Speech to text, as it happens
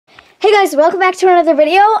Hey guys, welcome back to another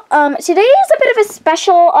video. Today is a bit of a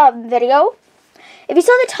special video. If you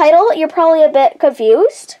saw the title, you're probably a bit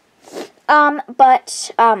confused.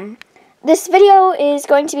 This video is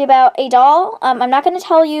going to be about a doll. I'm not going to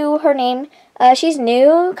tell you her name. She's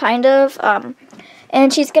new, kind of,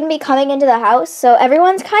 and she's going to be coming into the house. So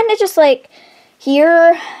everyone's kind of just like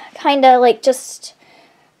here, kind of like just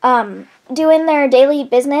doing their daily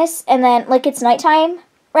business, and then like it's nighttime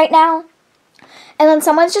right now. And then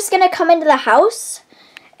someone's just going to come into the house,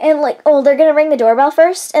 and like, oh, they're going to ring the doorbell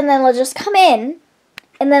first, and then they'll just come in,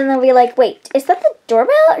 and then they'll be like, wait, is that the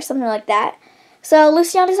doorbell, or something like that. So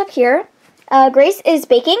Luciana is up here. Grace is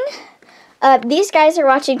baking. These guys are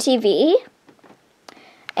watching TV.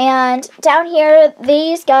 And down here,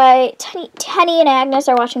 these guys, Tenny and Agnes,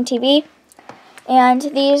 are watching TV. And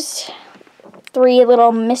these three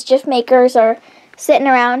little mischief makers are sitting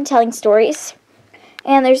around telling stories.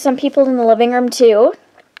 And there's some people in the living room, too.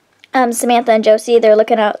 Samantha and Josie, they're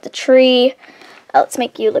looking out at the tree. Let's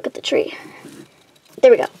make you look at the tree. There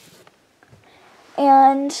we go.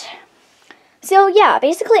 And so, yeah,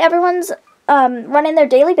 basically everyone's running their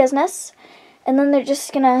daily business. And then they're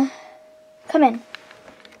just going to come in.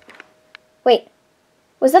 Wait,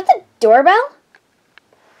 was that the doorbell?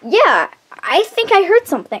 Yeah, I think I heard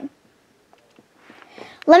something.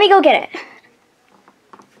 Let me go get it.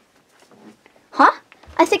 Huh?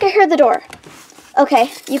 I think I heard the door.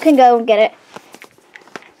 Okay, you can go and get it.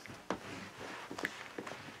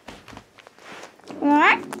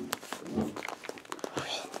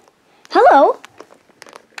 Hello.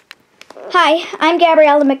 Hi, I'm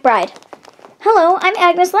Gabriella McBride. Hello, I'm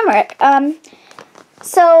Agnes Limerick.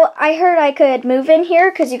 So I heard I could move in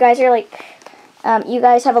here because you guys are like, you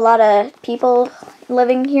guys have a lot of people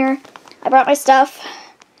living here. I brought my stuff.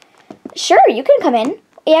 Sure, you can come in.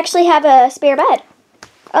 We actually have a spare bed.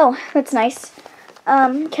 Oh, that's nice.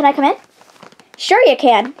 Can I come in? Sure you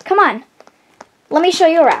can. Come on. Let me show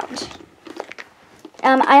you around.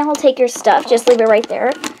 I'll take your stuff. Just leave it right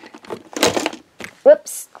there.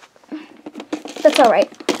 Whoops. That's alright.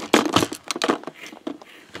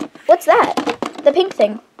 What's that? The pink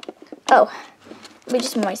thing. Oh, let me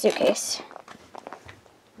just move my suitcase.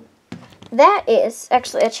 That is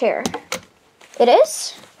actually a chair. It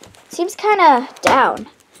is? Seems kind of down.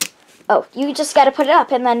 Oh, you just got to put it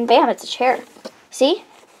up, and then bam, it's a chair. See?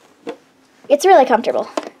 It's really comfortable.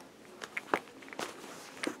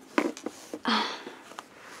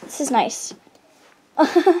 This is nice.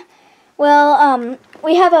 Well,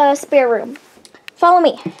 we have a spare room. Follow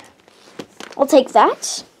me. We'll take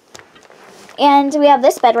that. And we have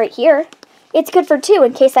this bed right here. It's good for two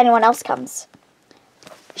in case anyone else comes.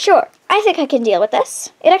 Sure, I think I can deal with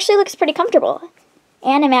this. It actually looks pretty comfortable.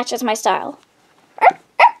 And it matches my style.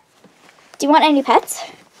 Do you want any pets?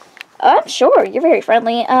 Sure, you're very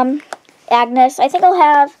friendly. Agnes, I think I'll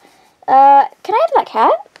have, can I have that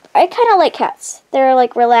cat? I kind of like cats. They're,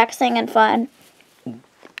 like, relaxing and fun.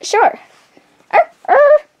 Sure.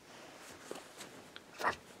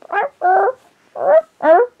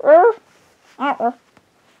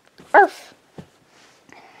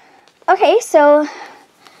 Okay, so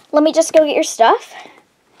let me just go get your stuff.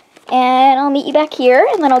 And I'll meet you back here,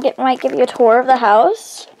 and then might give you a tour of the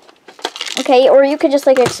house. Okay, or you could just,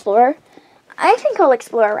 like, explore. I think I'll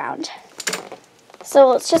explore around. So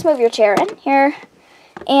let's just move your chair in here.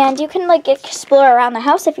 And you can, like, explore around the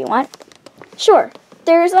house if you want. Sure,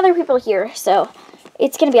 there's other people here, so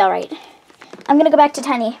it's going to be alright. I'm going to go back to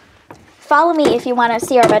Tenny. Follow me if you want to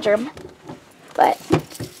see our bedroom. But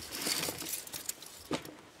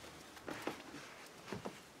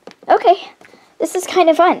okay, this is kind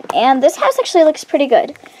of fun. And this house actually looks pretty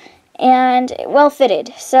good. And well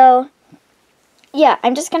fitted. So yeah,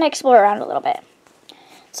 I'm just going to explore around a little bit.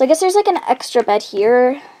 So I guess there's like an extra bed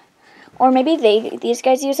here. Or maybe these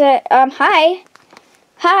guys use it. Hi.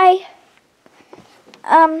 Hi.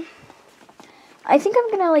 I think I'm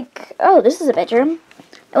going to like, oh, this is a bedroom.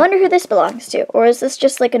 I wonder who this belongs to. Or is this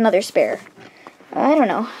just like another spare? I don't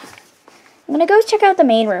know. I'm going to go check out the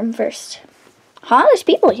main room first. Huh? There's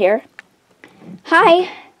people here.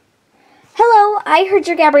 Hi. Hello, I heard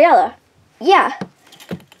you're Gabriella. Yeah.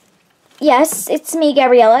 Yes, it's me,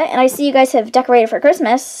 Gabriella, and I see you guys have decorated for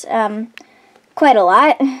Christmas. Quite a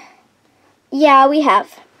lot. Yeah, we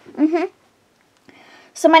have.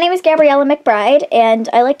 So my name is Gabriella McBride, and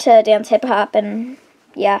I like to dance hip-hop, and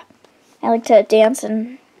yeah. I like to dance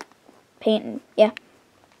and paint, and yeah.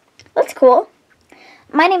 That's cool.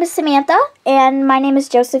 My name is Samantha, and my name is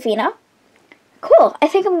Josephina. Cool. I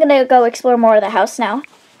think I'm going to go explore more of the house now.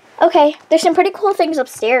 Okay, there's some pretty cool things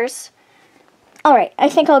upstairs. Alright, I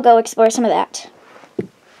think I'll go explore some of that.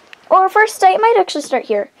 Or first, I might actually start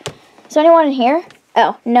here. Is there anyone in here?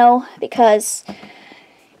 Oh, no, because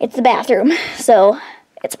it's the bathroom. So,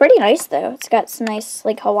 it's pretty nice, though. It's got some nice,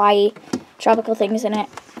 like, Hawaii tropical things in it.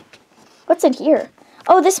 What's in here?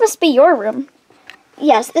 Oh, this must be your room.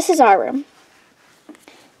 Yes, this is our room.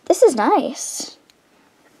 This is nice.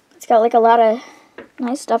 It's got, like, a lot of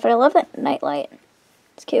nice stuff, and I love that nightlight.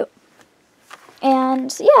 It's cute.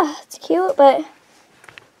 And, yeah, it's cute, but...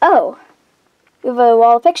 Oh. We have a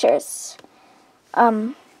wall of pictures.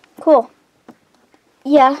 Cool.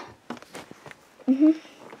 Yeah.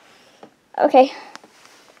 Okay.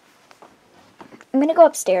 I'm gonna go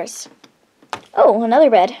upstairs. Oh,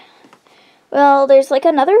 another bed. Well, there's, like,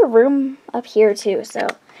 another room up here, too, so...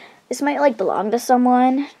 This might, like, belong to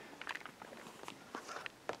someone.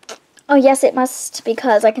 Oh, yes, it must,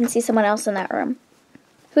 because I can see someone else in that room.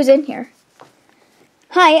 Who's in here?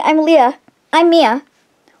 Hi, I'm Leah. I'm Mia.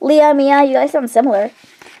 Leah, Mia, you guys sound similar.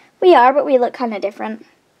 We are, but we look kind of different.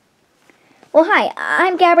 Well, hi,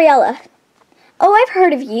 I'm Gabriella. Oh, I've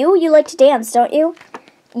heard of you. You like to dance, don't you?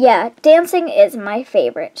 Yeah, dancing is my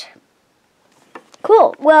favorite.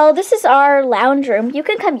 Cool. Well, this is our lounge room. You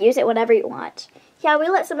can come use it whenever you want. Yeah, we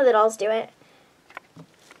let some of the dolls do it.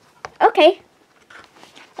 Okay.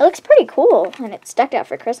 It looks pretty cool, and it's decked out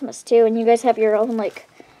for Christmas, too, and you guys have your own, like,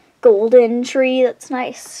 golden tree. That's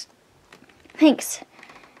nice. Thanks.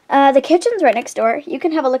 The kitchen's right next door. You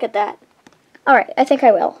can have a look at that. Alright, I think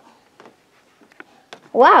I will.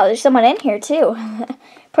 Wow, there's someone in here, too.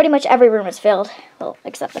 Pretty much every room is filled. Well,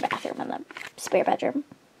 except the bathroom and the spare bedroom.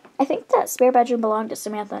 I think that spare bedroom belonged to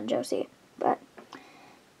Samantha and Josie, but...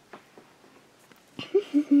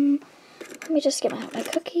 Let me just get out my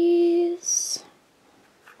cookies.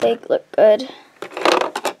 They look good.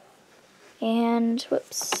 And,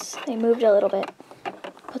 whoops, they moved a little bit.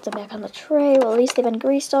 Put them back on the tray. Well, at least they've been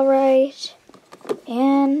greased all right.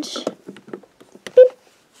 And, beep,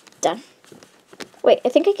 done. Wait, I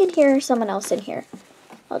think I can hear someone else in here.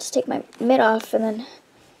 I'll just take my mitt off and then,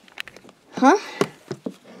 huh?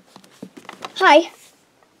 Hi.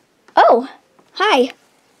 Oh, hi.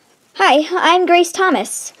 Hi, I'm Grace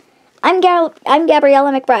Thomas. I'm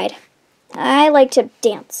Gabriella McBride. I like to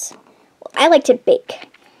dance. Well, I like to bake.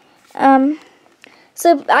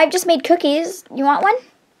 So I've just made cookies. You want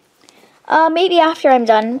one? Maybe after I'm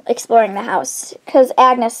done exploring the house, because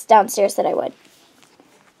Agnes downstairs said I would.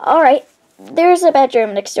 Alright, there's a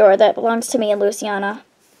bedroom next door that belongs to me and Luciana.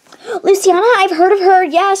 Luciana? I've heard of her.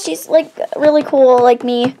 Yeah, she's, like, really cool, like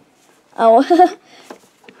me. Oh.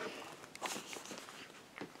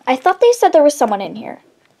 I thought they said there was someone in here.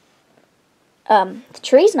 The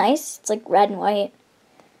tree's nice. It's, like, red and white.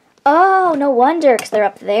 Oh, no wonder, because they're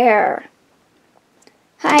up there.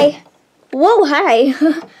 Hi. Whoa, hi.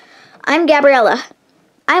 I'm Gabriella.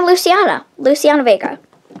 I'm Luciana. Luciana Vega.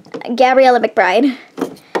 Gabriella McBride.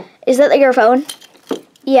 Is that your phone?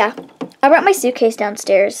 Yeah. I brought my suitcase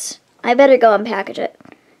downstairs. I better go unpackage it.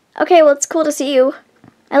 Okay, well, it's cool to see you.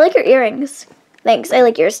 I like your earrings. Thanks, I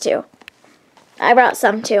like yours too. I brought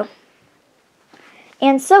some too.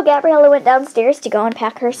 And so Gabriella went downstairs to go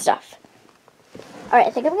unpack her stuff. Alright,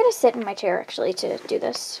 I think I'm going to sit in my chair, actually, to do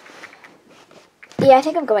this. Yeah, I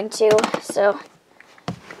think I'm going to, so...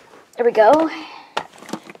 There we go.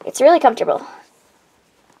 It's really comfortable.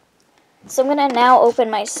 So I'm going to now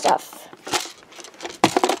open my stuff.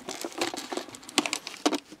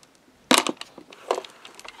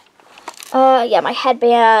 Yeah, my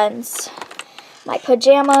headbands, my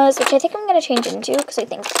pajamas, which I think I'm going to change into, because I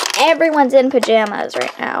think everyone's in pajamas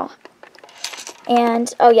right now.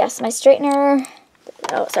 And, oh yes, my straightener,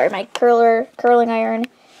 oh, sorry, my curling iron,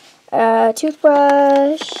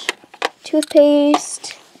 toothbrush,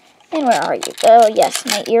 toothpaste, and where are you? Oh, yes,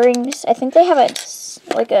 my earrings. I think they have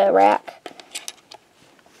like a rack,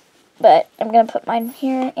 but I'm going to put mine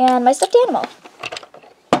here, and my stuffed animal.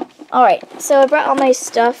 Alright, so I brought all my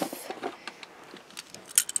stuff.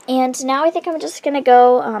 And now I think I'm just going to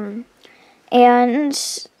go and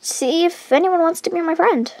see if anyone wants to be my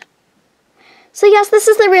friend. So yes, this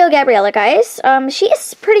is the real Gabriella, guys. She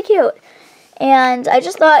is pretty cute. And I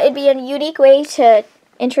just thought it'd be a unique way to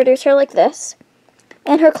introduce her like this.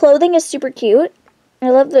 And her clothing is super cute. I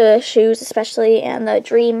love the shoes especially and the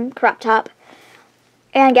dream crop top.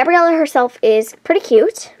 And Gabriella herself is pretty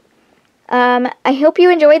cute. I hope you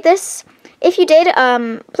enjoyed this. If you did,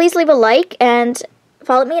 please leave a like and...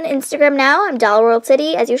 follow me on Instagram now. I'm Dollworld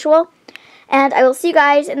City, as usual. And I will see you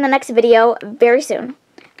guys in the next video very soon.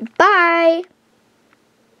 Bye!